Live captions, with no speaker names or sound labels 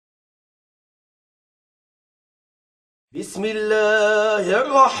بسم الله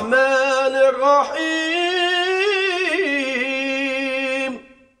الرحمن الرحيم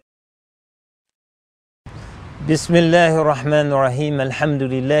بسم الله الرحمن الرحيم الحمد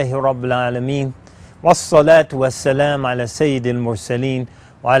لله رب العالمين والصلاة والسلام على سيد المرسلين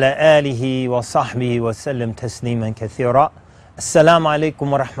وعلى آله وصحبه وسلم تسليما كثيرا. Assalamu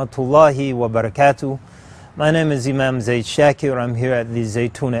alaikum wa rahmatullahi wa barakatuh. My name is Imam Zaid Shakir. I'm here at the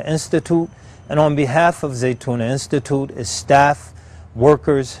Zaytuna Institute, and on behalf of Zaytuna Institute, its staff,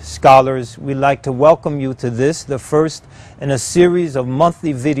 workers, scholars, we'd like to welcome you to this, the first in a series of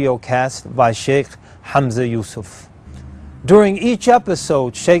monthly video casts by Sheikh Hamza Yusuf. During each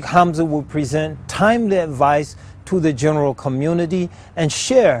episode, Sheikh Hamza will present timely advice to the general community and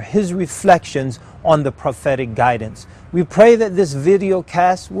share his reflections on the prophetic guidance. We pray that this video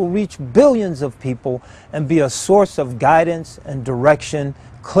cast will reach billions of people and be a source of guidance and direction,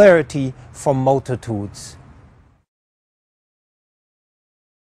 clarity for multitudes.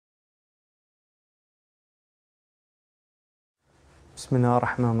 بسم الله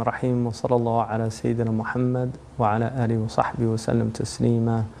الرحمن الرحيم وصلى الله على سيدنا محمد وعلى آله وصحبه وسلم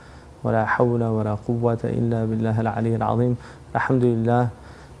تسليما ولا حول ولا قوة إلا بالله العلي العظيم. Alhamdulillah,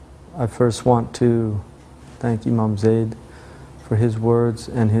 I first want to thank Imam Zaid for his words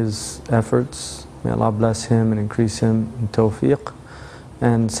and his efforts. May Allah bless him and increase him in tawfiq.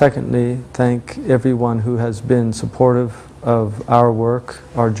 And secondly, thank everyone who has been supportive of our work,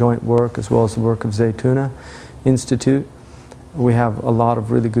 our joint work, as well as the work of Zaytuna Institute. We have a lot of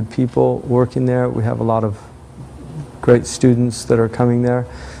really good people working there. We have a lot of great students that are coming there.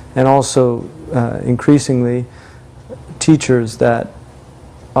 And also, increasingly, teachers that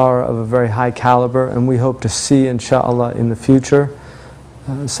are of a very high caliber, and we hope to see, inshallah, in the future,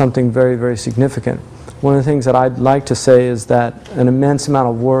 something very, very significant. One of the things that I'd like to say is that an immense amount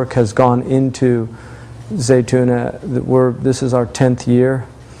of work has gone into Zaytuna. This is our 10th year,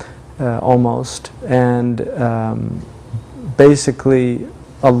 almost, and basically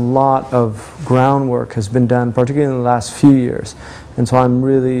a lot of groundwork has been done, particularly in the last few years. And so I'm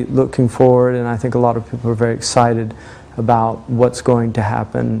really looking forward, and I think a lot of people are very excited about what's going to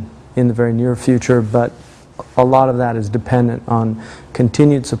happen in the very near future, but a lot of that is dependent on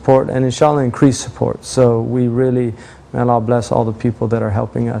continued support and inshallah increased support. So we really, may Allah bless all the people that are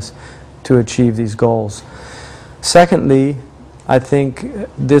helping us to achieve these goals. Secondly, I think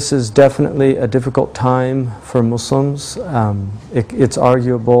this is definitely a difficult time for Muslims. It's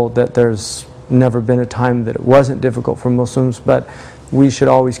arguable that there's never been a time that it wasn't difficult for Muslims, but we should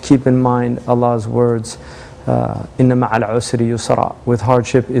always keep in mind Allah's words, Inna ma'al usri yusra, with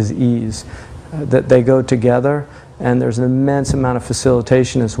hardship is ease, that they go together, and there's an immense amount of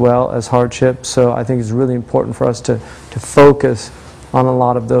facilitation as well as hardship. So I think it's really important for us to focus on a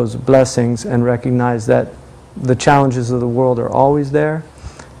lot of those blessings and recognize that the challenges of the world are always there,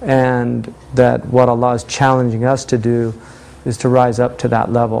 and that what Allah is challenging us to do is to rise up to that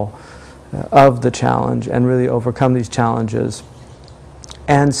level of the challenge and really overcome these challenges.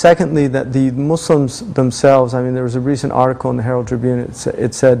 And secondly, that the Muslims themselves, I mean, there was a recent article in the Herald Tribune,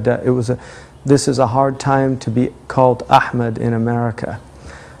 it said this is a hard time to be called Ahmed in America.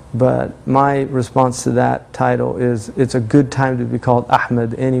 But my response to that title is, it's a good time to be called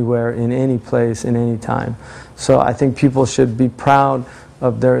Ahmed anywhere, in any place, in any time. So I think people should be proud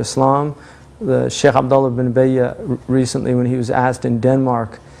of their Islam. The Sheikh Abdullah bin Bayya recently, when he was asked in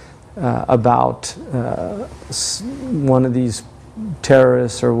Denmark about one of these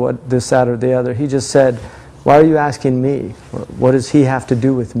terrorists or what this, that, or the other, he just said, "Why are you asking me? What does he have to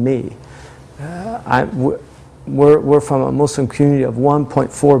do with me? We're from a Muslim community of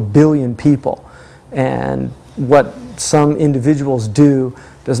 1.4 billion people, and what some individuals do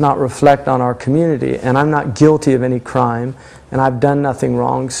does not reflect on our community, and I'm not guilty of any crime, and I've done nothing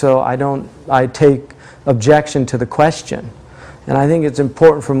wrong, so I take objection to the question." And I think it's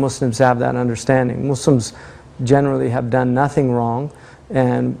important for Muslims to have that understanding. Muslims generally have done nothing wrong,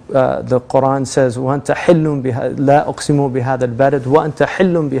 and the Quran says, وَأَنْتَ حِلٌّ لَا أُقْسِمُ بِهَذَا الْبَلَدِ وَأَنْتَ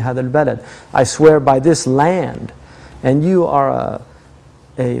حِلٌّ بِهَذَا الْبَلَدِ. I swear by this land, and you are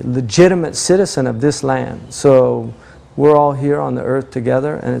a legitimate citizen of this land. So we're all here on the earth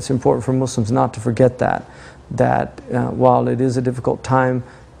together, and it's important for Muslims not to forget that while it is a difficult time,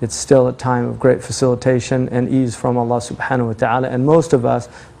 it's still a time of great facilitation and ease from Allah subhanahu wa ta'ala, and most of us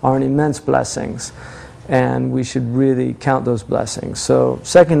are in immense blessings, and we should really count those blessings. So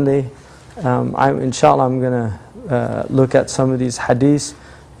secondly, inshallah I'm going to look at some of these hadiths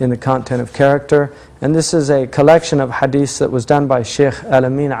in the content of character, and this is a collection of hadiths that was done by Sheikh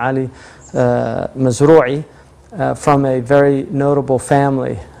Al-Amin Ali Mazru'i from a very notable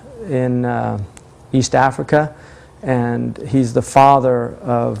family in East Africa, and he's the father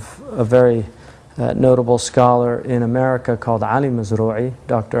of a very notable scholar in America called Ali Mazrui,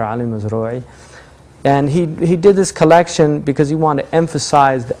 Dr. Ali Mazrui. And he did this collection because he wanted to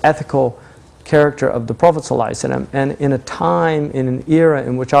emphasize the ethical character of the Prophet ﷺ, and in a time, in an era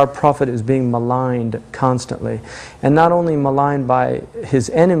in which our Prophet is being maligned constantly, and not only maligned by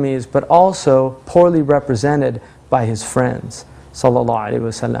his enemies, but also poorly represented by his friends, sallallahu alaihi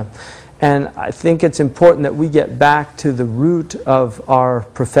wasallam. And I think it's important that we get back to the root of our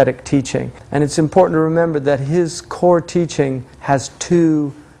prophetic teaching. And it's important to remember that his core teaching has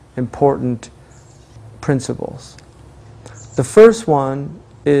two important principles. The first one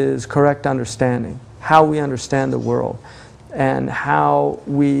is correct understanding, how we understand the world, and how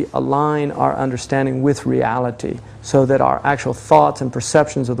we align our understanding with reality so that our actual thoughts and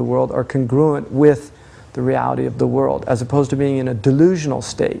perceptions of the world are congruent with the reality of the world, as opposed to being in a delusional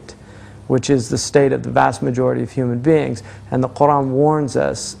state, which is the state of the vast majority of human beings. And the Quran warns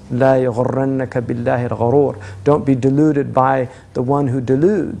us, لا يغرنك بالله الغرور. Don't be deluded by the one who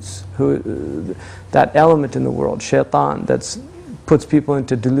deludes, that element in the world, shaitan, that puts people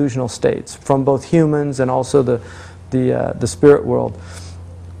into delusional states from both humans and also the spirit world.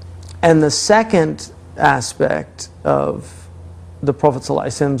 And the second aspect of the Prophet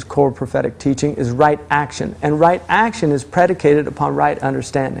ﷺ's core prophetic teaching is right action. And right action is predicated upon right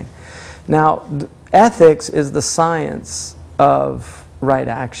understanding. Now, ethics is the science of right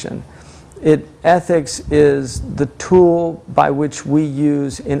action. Ethics is the tool by which we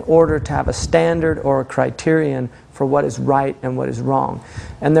use in order to have a standard or a criterion for what is right and what is wrong.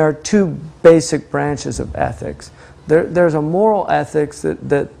 And there are two basic branches of ethics. There's a moral ethics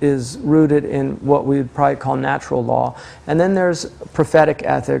that is rooted in what we would probably call natural law. And then there's prophetic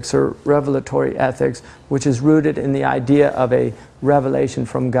ethics or revelatory ethics, which is rooted in the idea of a revelation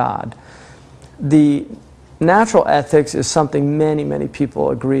from God. The natural ethics is something many people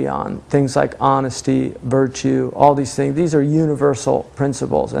agree on. Things like honesty, virtue, all these things. These are universal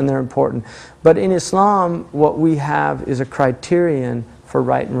principles and they're important. But in Islam, what we have is a criterion for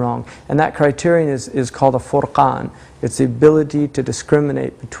right and wrong. And that criterion is called a furqan. It's the ability to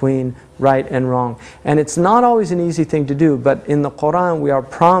discriminate between right and wrong. And it's not always an easy thing to do, but in the Quran we are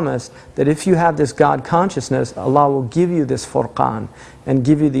promised that if you have this God consciousness, Allah will give you this furqan and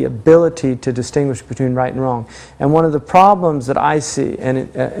give you the ability to distinguish between right and wrong. And one of the problems that I see,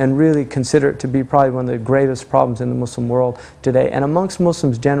 and really consider it to be probably one of the gravest problems in the Muslim world today, and amongst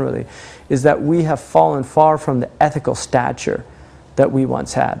Muslims generally, is that we have fallen far from the ethical stature that we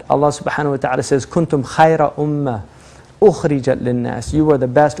once had. Allah subhanahu wa ta'ala says, "Kuntum khayra ummah ukhrijat linnas." You were the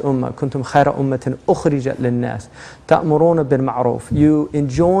best ummah. Kuntum khayra ummatin ukhrijat linnas. Ta'muruna bil ma'ruf. You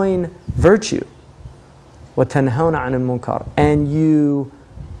enjoin virtue. Wa tanhawna 'anil munkar. And you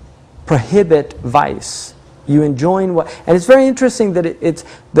prohibit vice. You enjoin what, and it's very interesting that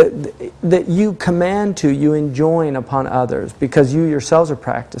that you command to, you enjoin upon others because you yourselves are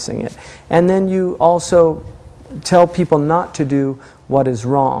practicing it. And then you also tell people not to do what is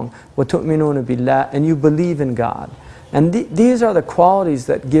wrong. وَتُؤْمِنُونَ بِاللَّهِ. And you believe in God. And these are the qualities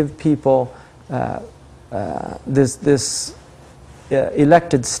that give people this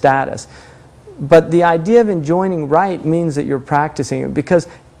elected status. But the idea of enjoining right means that you're practicing it, because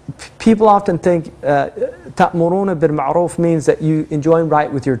people often think تَأْمُرُونَ بِالْمَعْرُوفِ means that you enjoin right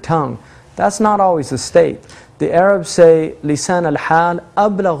with your tongue. That's not always the state. The Arabs say لِسَانَ الْحَالِ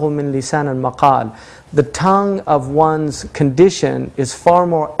أَبْلَغُ مِنْ لِسَانَ الْمَقَالِ. The tongue of one's condition is far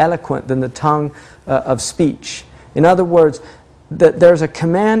more eloquent than the tongue of speech. In other words, that there's a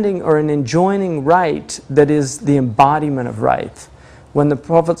commanding or an enjoining right that is the embodiment of right. When the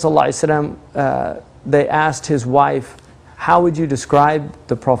Prophet ﷺ, they asked his wife, how would you describe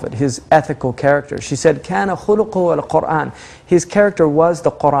the Prophet, his ethical character? She said, كَانَ خُلُقُهُ الْقُرْآنِ. His character was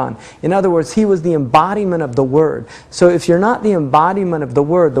the Quran. In other words, he was the embodiment of the Word. So if you're not the embodiment of the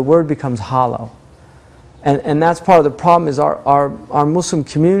Word becomes hollow. And that's part of the problem, is our Muslim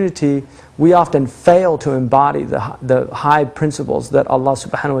community, we often fail to embody the high principles that Allah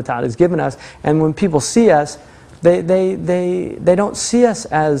subhanahu wa ta'ala has given us. And when people see us, they don't see us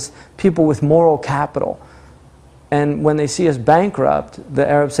as people with moral capital. And when they see us bankrupt, the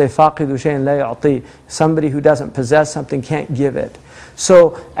Arabs say, فَاقِدُ شَيْءٍ لَا يُعْطِي. Somebody who doesn't possess something can't give it.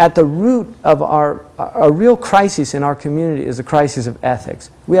 So at the root of a real crisis in our community is a crisis of ethics.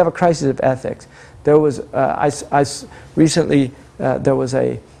 We have a crisis of ethics. There was, recently, there was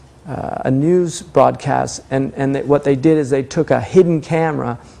a news broadcast, and what they did is they took a hidden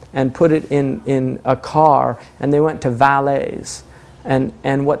camera and put it in a car, and they went to valets.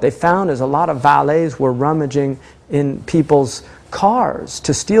 And what they found is a lot of valets were rummaging in people's cars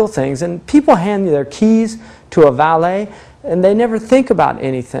to steal things. And people hand their keys to a valet, and they never think about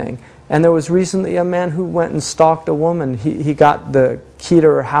anything. And there was recently a man who went and stalked a woman. He got the key to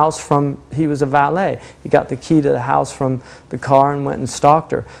her house from, he was a valet. He got the key to the house from the car and went and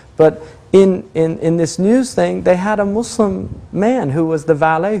stalked her. But in this news thing, they had a Muslim man who was the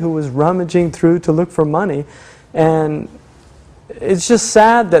valet who was rummaging through to look for money. And it's just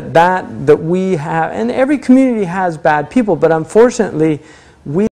sad that we have, and every community has bad people, but unfortunately, we